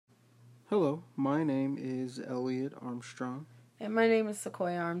Hello, my name is Elliot Armstrong. And my name is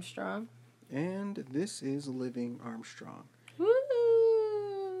Sequoia Armstrong. And this is Living Armstrong.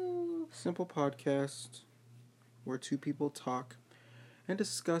 Woo! Simple podcast where two people talk and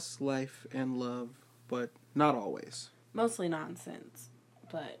discuss life and love, but not always. Mostly nonsense,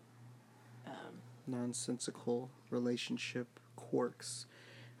 but nonsensical relationship quirks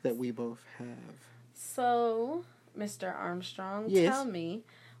that we both have. So, Mr. Armstrong, yes. Tell me,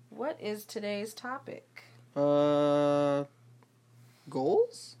 what is today's topic? Goals?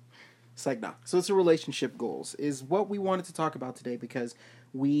 It's like, nah. So it's a relationship goals is what we wanted to talk about today because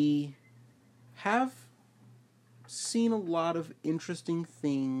we have seen a lot of interesting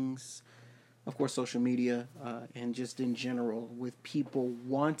things, of course, social media, and just in general, with people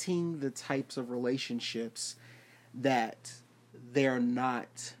wanting the types of relationships that they're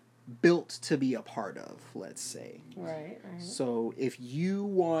not built to be a part of, let's say. Right. So if you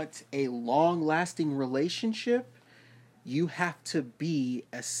want a long-lasting relationship, you have to be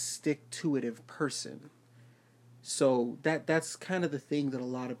a stick-to-itive person. So that's kind of the thing that a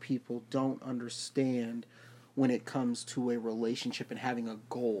lot of people don't understand when it comes to a relationship and having a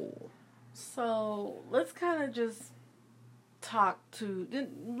goal. So let's kind of just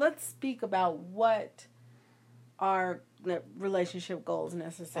let's speak about what are relationship goals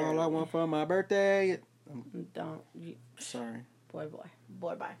necessarily. All I want for my birthday. Sorry. Boy.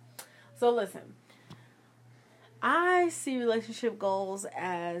 So listen, I see relationship goals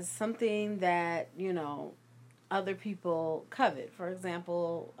as something that, other people covet. For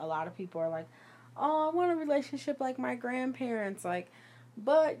example, a lot of people are like, oh, I want a relationship like my grandparents,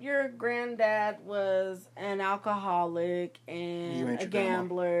 but your granddad was an alcoholic and a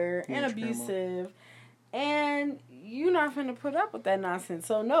gambler and abusive, and you're not going to put up with that nonsense.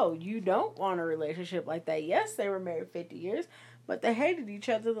 So no, you don't want a relationship like that. Yes, they were married 50 years, but they hated each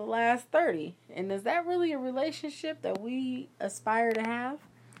other the last 30. And is that really a relationship that we aspire to have?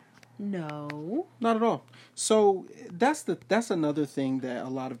 No. Not at all. So that's another thing that a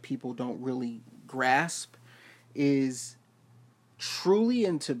lot of people don't really grasp is truly,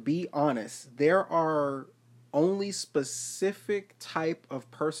 and to be honest, there are only specific type of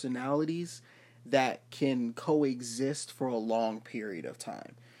personalities that can coexist for a long period of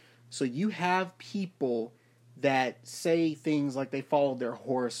time. So you have people that say things like they followed their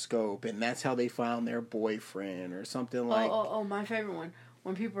horoscope and that's how they found their boyfriend or something like. Oh, my favorite one.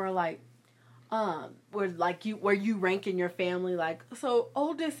 When people are like, where you rank in your family, so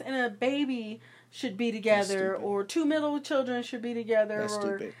oldest and a baby should be together, or two middle children should be together. That's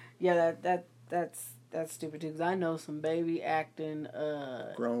stupid. Yeah, that's stupid too. Because I know some baby acting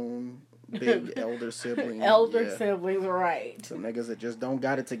grown big elder siblings. Siblings, right? Some niggas that just don't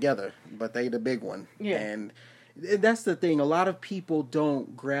got it together, but they the big one. Yeah. And that's the thing. A lot of people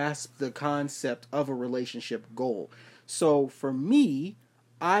don't grasp the concept of a relationship goal. So for me,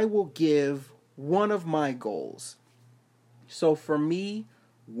 I will give one of my goals. So for me,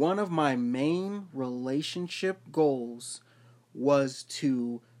 one of my main relationship goals was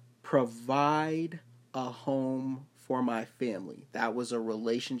to provide a home for my family. That was a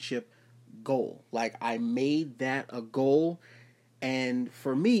relationship goal. I made that a goal, and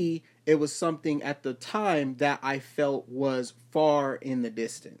for me, it was something at the time that I felt was far in the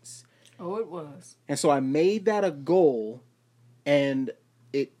distance. Oh, it was. And so I made that a goal, and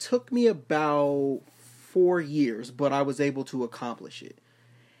it took me about 4 years, but I was able to accomplish it.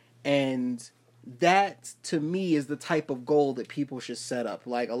 And that, to me, is the type of goal that people should set up. A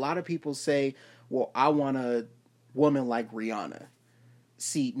lot of people say, well, I want a woman like Rihanna.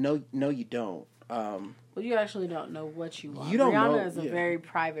 See, no, you don't. Well, you actually don't know what you want. You don't Rihanna know, is a very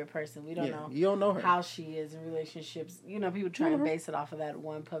private person. We don't know. You don't know her. How she is in relationships. People try to base it off of that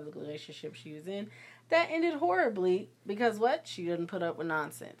one public relationship she was in that ended horribly because what? She didn't put up with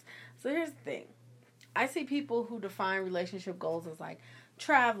nonsense. So here's the thing. I see people who define relationship goals as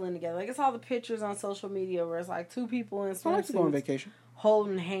traveling together. It's all the pictures on social media where it's two people in swimsuits. I like to go on vacation.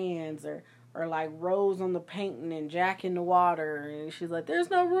 Holding hands or Rose on the painting and Jack in the water, and she's like, "There's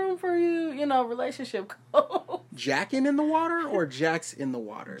no room for you," relationship goals. Jacking in the water or Jack's in the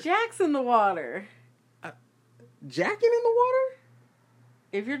water? Jack's in the water. Jacking in the water?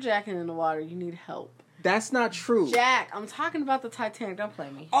 If you're jacking in the water, you need help. That's not true. Jack, I'm talking about the Titanic. Don't play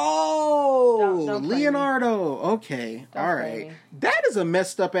me. Oh, don't play Leonardo. Me. Okay, don't all right. That is a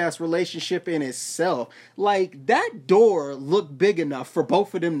messed up ass relationship in itself. That door looked big enough for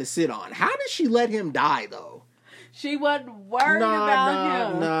both of them to sit on. How did she let him die though? She wasn't worried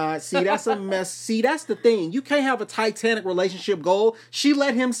about him. Nah. See, that's a mess. See, that's the thing. You can't have a Titanic relationship goal. She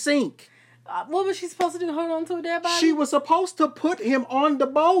let him sink. What was she supposed to do? Hold on to a dead body? She was supposed to put him on the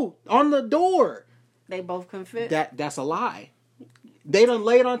boat, on the door. They both couldn't fit. That's a lie. They done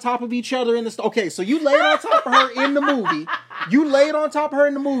laid on top of each other in the... Okay, so you laid on top of her in the movie. You laid on top of her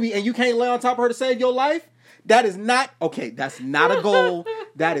in the movie, and you can't lay on top of her to save your life? That is not... Okay, that's not a goal.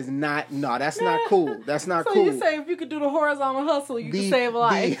 That is not... No, that's not cool. That's not cool. So you say if you could do the horizontal hustle, you can save a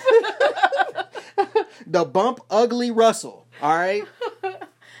life. The bump ugly Russell, all right?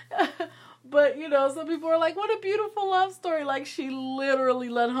 But, you know, some people are like, what a beautiful love story. Like, she literally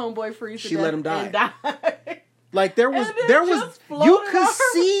let homeboy freeze to death. She let him die. And die. Like there was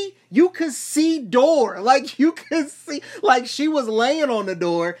you could see door. Like you could see, like she was laying on the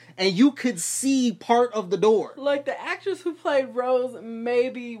door and you could see part of the door. Like the actress who played Rose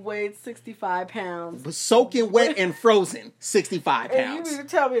maybe weighed 65 pounds. But soaking wet and frozen, 65 pounds. And you mean to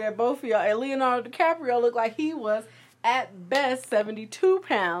tell me that both of y'all and Leonardo DiCaprio looked like he was at best 72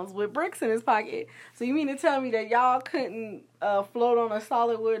 pounds with bricks in his pocket. So you mean to tell me that y'all couldn't float on a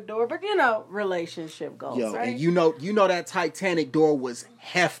solid wood door? But you know, relationship goals, right? And you know that Titanic door was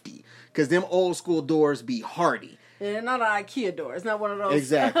hefty because them old school doors be hardy. Yeah, not an IKEA door. It's not one of those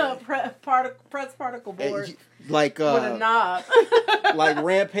exactly press particle boards like with a knob. Like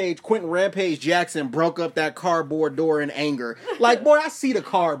Quentin Rampage Jackson broke up that cardboard door in anger. Like, boy, I see the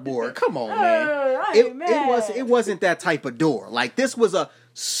cardboard. Come on, man. It wasn't that type of door. Like this was a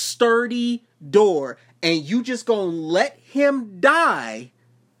sturdy door, and you just gonna let him die.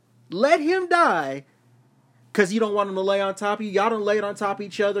 Let him die. Because you don't want him to lay on top of you. Y'all done laid on top of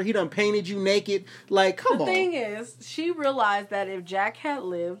each other. He done painted you naked. Like, come on. The thing is, she realized that if Jack had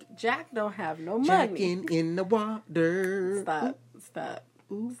lived, Jack don't have no money. Jacking in the water.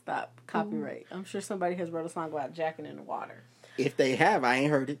 Stop. Copyright. I'm sure somebody has wrote a song about jacking in the water. If they have, I ain't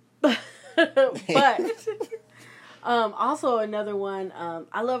heard it. But, also another one,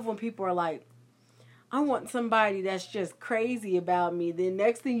 I love when people are like, I want somebody that's just crazy about me. Then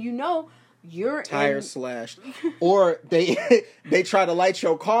next thing you know, you're tire slashed, or they try to light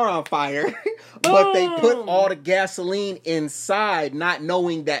your car on fire, but they put all the gasoline inside, not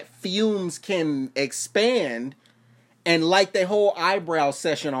knowing that fumes can expand and light their whole eyebrow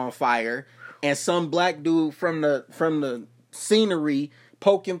session on fire. And some black dude from the scenery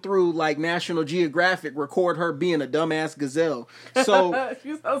poking through like National Geographic record her being a dumbass gazelle. So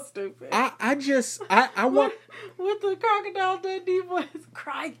she's so stupid. I want with the Crocodile Dundee voice.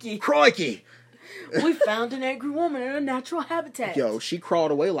 Crikey. We found an angry woman in a natural habitat. Yo, she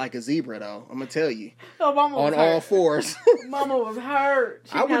crawled away like a zebra though. I'm gonna tell you. Oh, Mama was on hurt. all fours. Mama was hurt.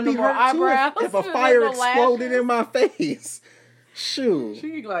 I would be hurt too if a fire exploded in my face. Shoot.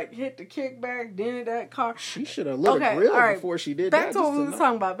 She like hit the kickback, dented that car. She should have lit a grill before she did that. Back to what we were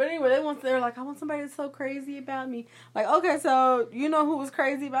talking about. But anyway, they're like, I want somebody that's so crazy about me. Like, okay, so you know who was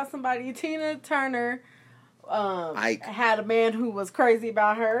crazy about somebody? Tina Turner. Ike had a man who was crazy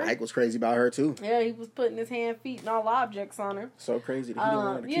about her. Ike was crazy about her too. Yeah, he was putting his hand, feet, and all objects on her. So crazy that he didn't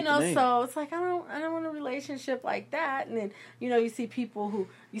want to keep the name. So it's like I don't want a relationship like that. And then you see people who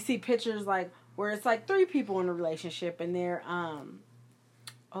you see pictures like where it's like 3 people in a relationship and they're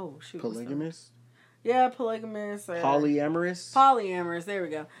polygamous. Yeah, polygamous. Or polyamorous. Polyamorous. There we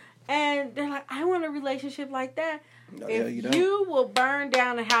go. And they're like, I want a relationship like that. No, if you don't. You will burn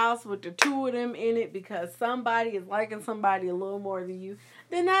down a house with the 2 of them in it because somebody is liking somebody a little more than you,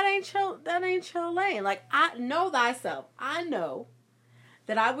 then that ain't your lane. Like, I know thyself. I know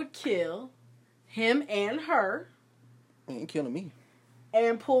that I would kill him and her. He ain't killing me.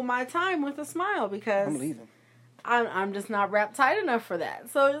 And pull my time with a smile because I'm leaving. I'm just not wrapped tight enough for that.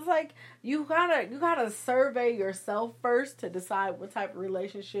 So it's like you gotta survey yourself first to decide what type of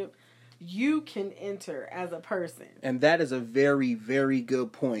relationship you can enter as a person. And that is a very, very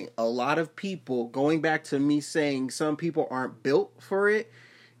good point. A lot of people, going back to me saying some people aren't built for it,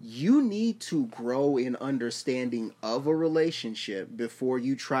 you need to grow in understanding of a relationship before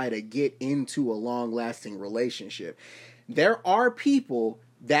you try to get into a long-lasting relationship. There are people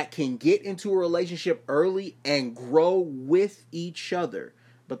that can get into a relationship early and grow with each other.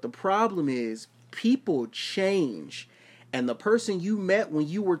 But the problem is people change. And the person you met when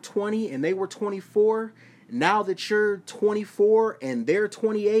you were 20 and they were 24, now that you're 24 and they're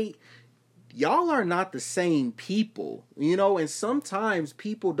 28, y'all are not the same people, and sometimes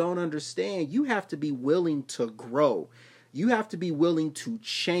people don't understand. You have to be willing to grow. You have to be willing to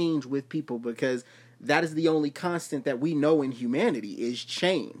change with people because that is the only constant that we know in humanity is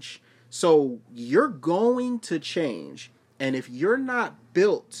change. So you're going to change. And if you're not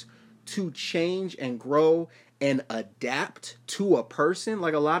built to change and grow and adapt to a person,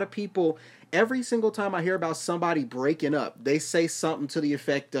 like a lot of people, every single time I hear about somebody breaking up, they say something to the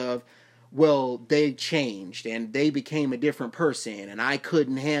effect of, well, they changed and they became a different person and I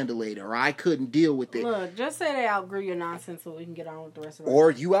couldn't handle it or I couldn't deal with it. Look, just say they outgrew your nonsense so we can get on with the rest of our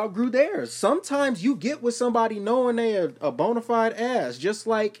Or you outgrew theirs. Sometimes you get with somebody knowing they're a bona fide ass. Just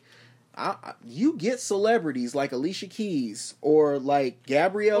like you get celebrities like Alicia Keys or like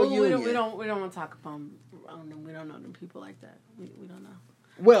Gabrielle Union. We don't want to talk upon them. We don't know them people like that. We don't know.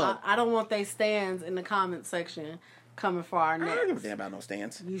 Well, I don't want they stands in the comment section coming for our necks. I don't give a damn about no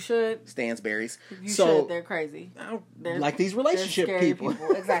stands. You should. Stansberries. You should. They're crazy. I don't like these relationship people.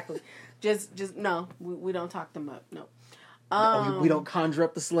 Exactly. Just no. We don't talk them up. No. We don't conjure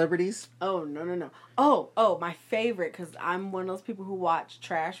up the celebrities. Oh no. Oh, my favorite, because I'm one of those people who watch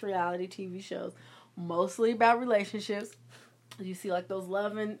trash reality TV shows, mostly about relationships. You see, like those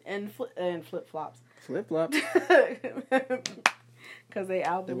love and flip flops. Flip flops. Because they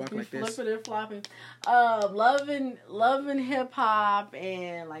albums walk be like this. flipping and flopping. Love and hip hop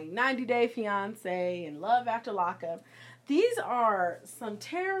and like 90 Day Fiance and Love After Lockup. These are some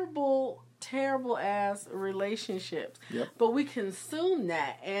terrible ass relationships. Yep. But we consume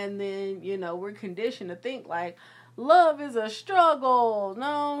that, and then we're conditioned to think like love is a struggle.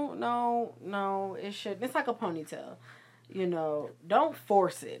 No, it shouldn't. It's like a ponytail. Don't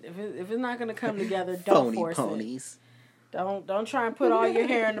force it. If it's not going to come together, don't force ponies. it. Don't try and put all your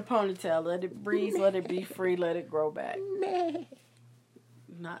hair in the ponytail. Let it breathe. Let it be free. Let it grow back.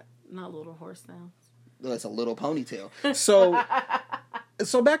 Not little horse sounds. It's a little ponytail.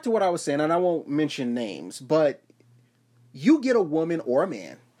 So back to what I was saying, and I won't mention names, but you get a woman or a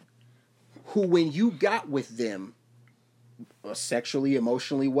man who, when you got with them, sexually,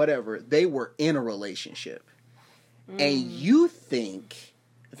 emotionally, whatever, they were in a relationship. And you think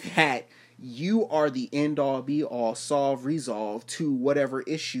that you are the end all be all, solve, resolve to whatever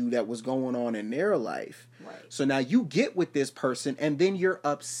issue that was going on in their life. Right. So now you get with this person and then you're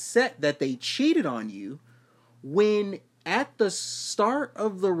upset that they cheated on you when at the start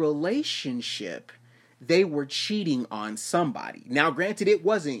of the relationship, they were cheating on somebody. Now, granted, it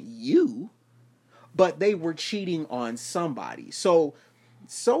wasn't you, but they were cheating on somebody. So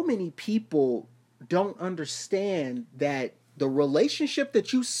many people don't understand that the relationship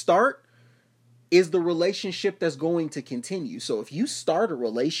that you start is the relationship that's going to continue. So if you start a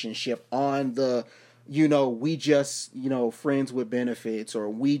relationship on the, we just, friends with benefits, or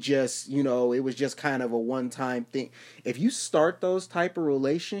we just, it was just kind of a one-time thing. If you start those type of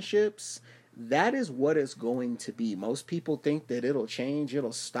relationships, that is what it's going to be. Most people think that it'll change,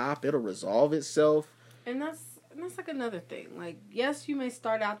 it'll stop, it'll resolve itself. And that's like another thing. Like, yes, you may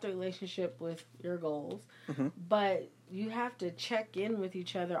start out the relationship with your goals, but you have to check in with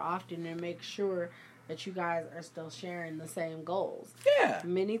each other often and make sure that you guys are still sharing the same goals. Yeah.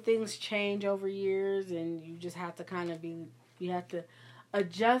 Many things change over years, and you just have to you have to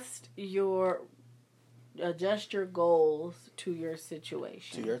adjust your goals to your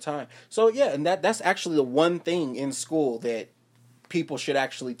situation. To your time. So yeah, and that's actually the one thing in school that people should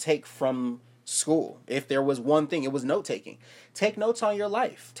actually take from school. If there was one thing, it was note taking. Take notes on your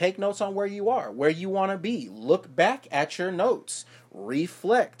life. Take notes on where you are, where you want to be. Look back at your notes.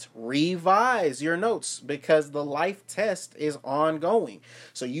 Reflect. Revise your notes, because the life test is ongoing.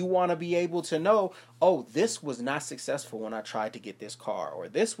 So you want to be able to know, oh, this was not successful when I tried to get this car, or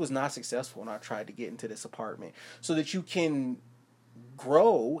this was not successful when I tried to get into this apartment, so that you can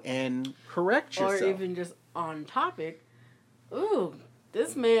grow and correct yourself. Or even just on topic, ooh,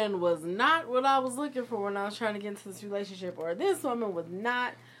 this man was not what I was looking for when I was trying to get into this relationship, or this woman was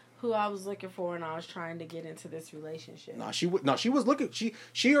not who I was looking for when I was trying to get into this relationship. She was looking.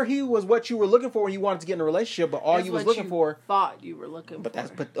 She or he was what you were looking for when you wanted to get in a relationship, but all that's you was looking for. Thought you were looking but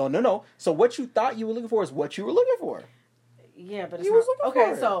for. Oh no. So what you thought you were looking for is what you were looking for. Yeah, but it's you not, was looking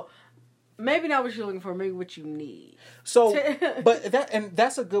for it. So maybe not what you're looking for. Maybe what you need. So,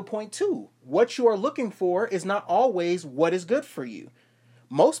 that's a good point too. What you are looking for is not always what is good for you.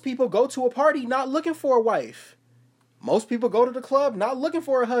 Most people go to a party not looking for a wife. Most people go to the club not looking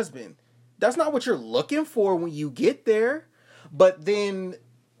for a husband. That's not what you're looking for when you get there. But then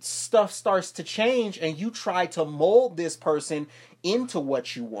stuff starts to change and you try to mold this person into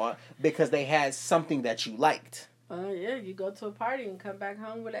what you want because they had something that you liked. Yeah, you go to a party and come back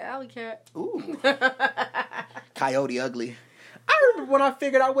home with an alley cat. Ooh. Coyote ugly. I remember when I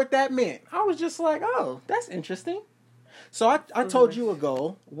figured out what that meant. I was just like, oh, that's interesting. So I told you a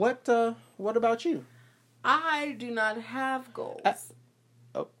goal. What about you? I do not have goals.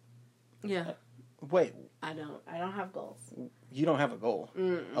 Oh. Yeah. Wait. I don't have goals. You don't have a goal?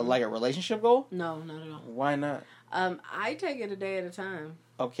 Like a relationship goal? No, not at all. Why not? I take it a day at a time.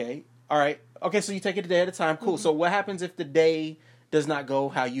 Okay. All right. Okay, so you take it a day at a time. Cool. Mm-hmm. So what happens if the day does not go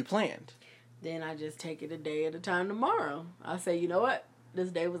how you planned? Then I just take it a day at a time tomorrow. I say, you know what? This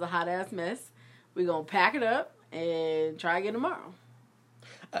day was a hot ass mess. We're going to pack it up and try again tomorrow.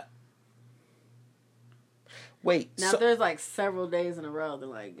 Wait. Now, there's like several days in a row. They're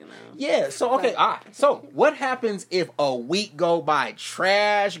like, you know. Yeah. So, okay. All right. So, what happens if a week go by?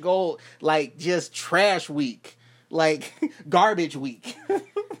 Trash go, like, just trash week. Like, garbage week.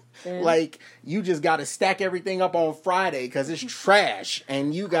 Like, you just got to stack everything up on Friday because it's trash.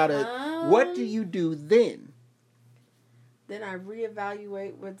 And you got to... what do you do then? Then I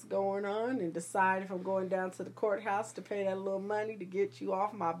reevaluate what's going on and decide if I'm going down to the courthouse to pay that little money to get you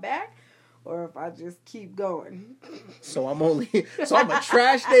off my back, or if I just keep going. So I'm a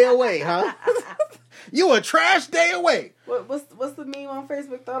trash day away, huh? You a trash day away. What's the meme on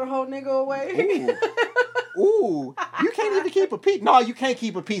Facebook? Throw the whole nigga away. Ooh, you can't even keep a piece. No, you can't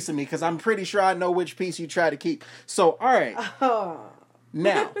keep a piece of me because I'm pretty sure I know which piece you try to keep. So, all right.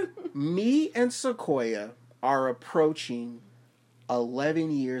 Now, me and Sequoia are approaching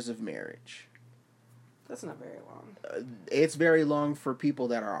 11 years of marriage. That's not very long. It's very long for people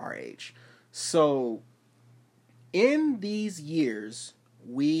that are our age. So, in these years,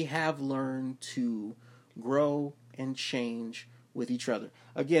 we have learned to grow and change with each other.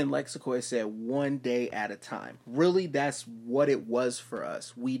 Again, like Sequoia said, one day at a time. Really, that's what it was for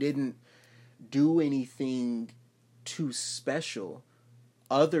us. We didn't do anything too special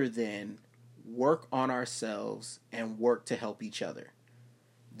other than work on ourselves and work to help each other.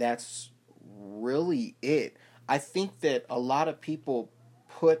 That's really it. I think that a lot of people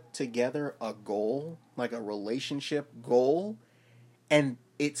put together a goal, like a relationship goal, and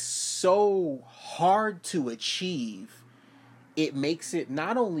it's so hard to achieve. It makes it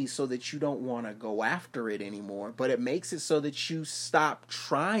not only so that you don't want to go after it anymore, but it makes it so that you stop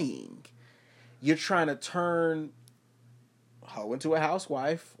trying. You're trying to turn hoe into a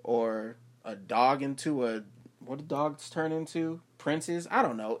housewife, or a dog into a... what do dogs turn into? Princes? I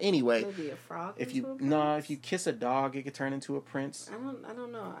don't know. Anyway, maybe a frog. If you kiss a dog, it could turn into a prince. I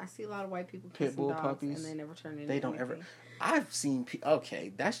don't know. I see a lot of white people kissing pit bull dogs puppies, and they never turn into They don't anything. ever. I've seen.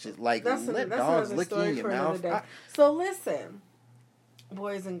 Okay, that's just like That's dogs lick you in your mouth. So listen,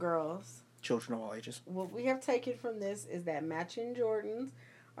 boys and girls, children of all ages. What we have taken from this is that matching Jordans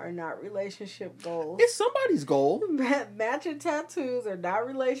are not relationship goals. It's somebody's goal. Matching tattoos are not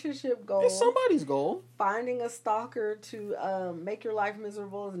relationship goals. It's somebody's goal. Finding a stalker to make your life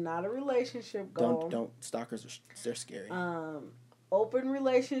miserable is not a relationship goal. Don't stalkers they're scary. Open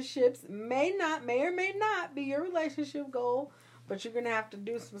relationships may or may not be your relationship goal, but you're gonna have to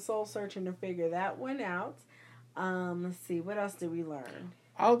do some soul searching to figure that one out. Let's see, what else did we learn?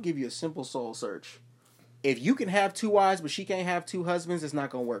 I'll give you a simple soul search. If you can have 2 wives but she can't have 2 husbands, it's not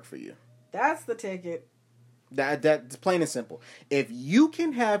gonna work for you. That's the ticket. That's plain and simple. If you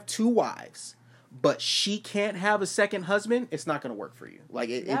can have 2 wives but she can't have a second husband, it's not gonna work for you. Like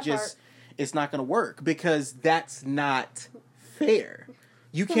it's not gonna work because that's not fair.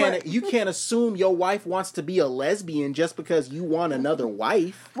 You can't assume your wife wants to be a lesbian just because you want another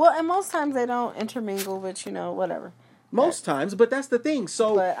wife. Well, and most times they don't intermingle, but whatever. Most times, but that's the thing.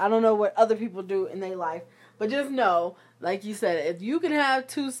 So, but I don't know what other people do in their life. But just know, like you said, if you can have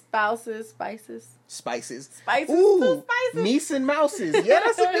 2 spouses, spices. Ooh, meese and mouses. Yeah,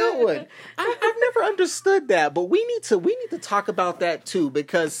 that's a good one. I've never understood that, but we need to talk about that too,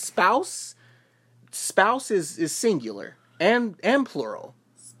 because spouse is singular and plural.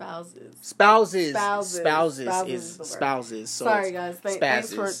 Spouses. So sorry, guys.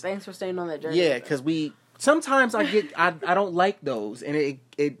 Thanks for staying on that journey. Yeah, because sometimes I don't like those, and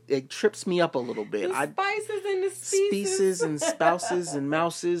it trips me up a little bit. The spices and the species and spouses and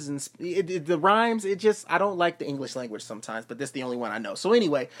mouses and the rhymes. I don't like the English language sometimes, but that's the only one I know. So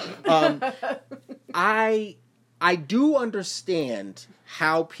anyway, I do understand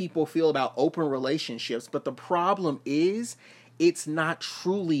how people feel about open relationships, but the problem is it's not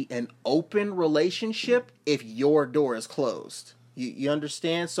truly an open relationship if your door is closed. You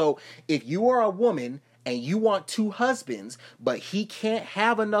understand? So if you are a woman and you want 2 husbands, but he can't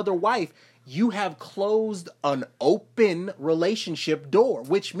have another wife, you have closed an open relationship door,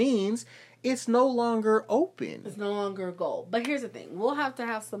 which means it's no longer open. It's no longer a goal. But here's the thing. We'll have to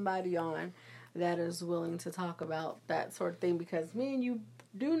have somebody on that is willing to talk about that sort of thing, because me and you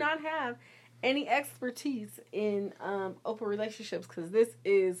do not have any expertise in open relationships, because this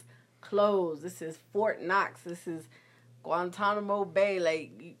is closed. This is Fort Knox. This is Guantanamo Bay.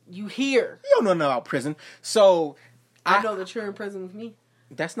 Like, you hear. You don't know about prison. So I know that you're in prison with me.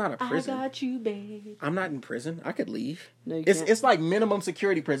 That's not a prison. I got you, babe. I'm not in prison. I could leave. No, you It's can't. it's like minimum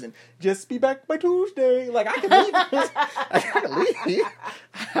security prison. Just be back by Tuesday. Like I could leave. I could leave.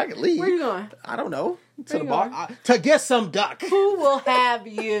 I could leave. Where you going? I don't know. To Where the you bar going? to get some duck. Who will have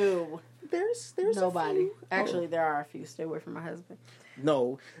you? There's Nobody. a few. Actually, there are a few. Stay away from my husband.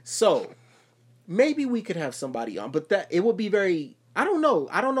 No. So maybe we could have somebody on, but that it would be very. I don't know.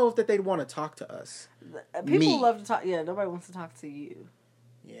 I don't know if that they'd want to talk to us. People Me. love to talk. Yeah, nobody wants to talk to you.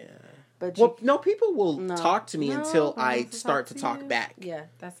 Yeah. But Well, no, people will no. talk to me No, until nobody I wants start to you. talk back. Yeah,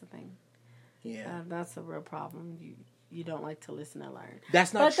 that's the thing. Yeah. That's a real problem. You don't like to listen and learn.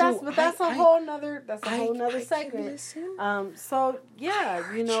 That's not true. That's a whole nother I segment. can listen. So yeah,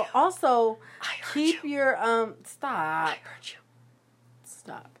 heard you know. you. Also, I heard keep you. your I stop. heard you.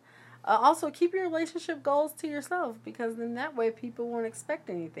 Stop. Also, keep your relationship goals to yourself, because then that way people won't expect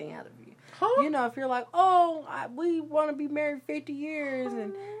anything out of you. Huh? You know, if you're like, oh, we want to be married 50 years,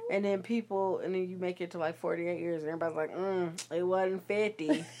 and then and then you make it to like 48 years, and everybody's like, it wasn't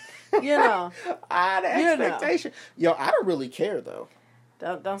 50. You know. The You know. expectation. Yo, I don't really care though.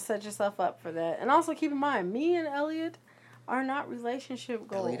 Don't set yourself up for that. And also keep in mind, me and Elliot are not relationship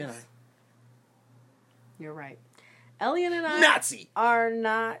goals. Elliot and I. You're right. Elliot and I Nazi. are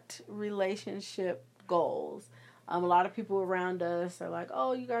not relationship goals. A lot of people around us are like,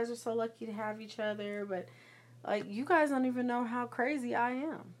 oh, you guys are so lucky to have each other. But, like, you guys don't even know how crazy I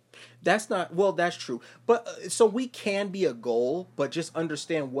am. That's not, well, that's true. But, so we can be a goal, but just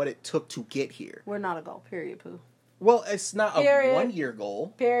understand what it took to get here. We're not a goal, period, Pooh. Well, it's not Period. a 1 year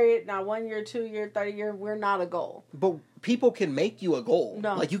goal. Period. Not 1 year, 2 year, 30 year. We're not a goal. But people can make you a goal.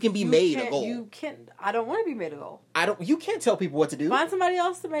 No. Like, you can be made a can't- goal. You can't. I don't want to be made a goal. You can't tell people what to do. Find somebody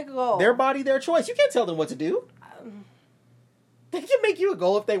else to make a goal. Their body, their choice. You can't tell them what to do. They can make you a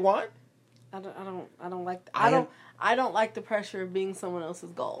goal if they want. I don't like. I I don't like the pressure of being someone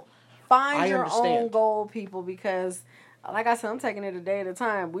else's goal. Find I your own understand. goal, people, because, like I said, I'm taking it a day at a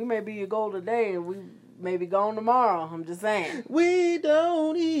time. We may be your goal today, and we may be gone tomorrow. I'm just saying. We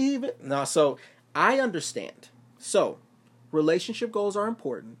don't even. No, so I understand. So, relationship goals are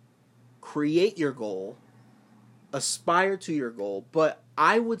important. Create your goal. Aspire to your goal. But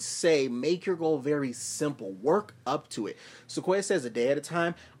I would say make your goal very simple. Work up to it. Sequoia says a day at a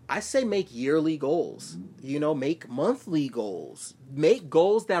time. I say make yearly goals. You know, make monthly goals. Make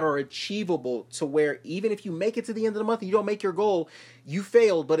goals that are achievable to where even if you make it to the end of the month and you don't make your goal, you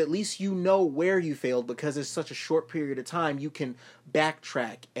failed, but at least you know where you failed because it's such a short period of time. You can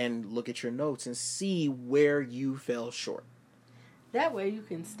backtrack and look at your notes and see where you fell short. That way you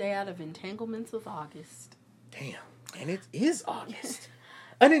can stay out of entanglements with August. Damn. And it is August.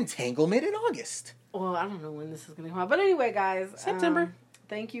 An entanglement in August. Well, I don't know when this is going to come out. But anyway, guys. September.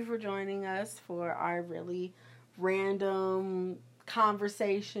 Thank you for joining us for our really random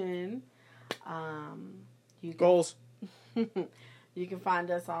conversation. You can, Goals. you can find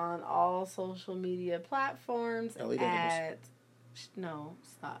us on all social media platforms Elliot at no,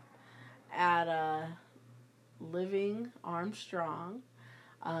 stop. At Living Armstrong.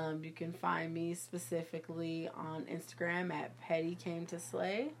 You can find me specifically on Instagram at Petty Came to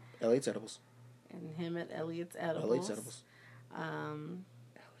Slay, Elliot's Edibles. and him at Elliot's Edibles. Elliot's Edibles.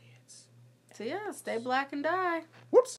 So yeah, stay black and die. Whoops.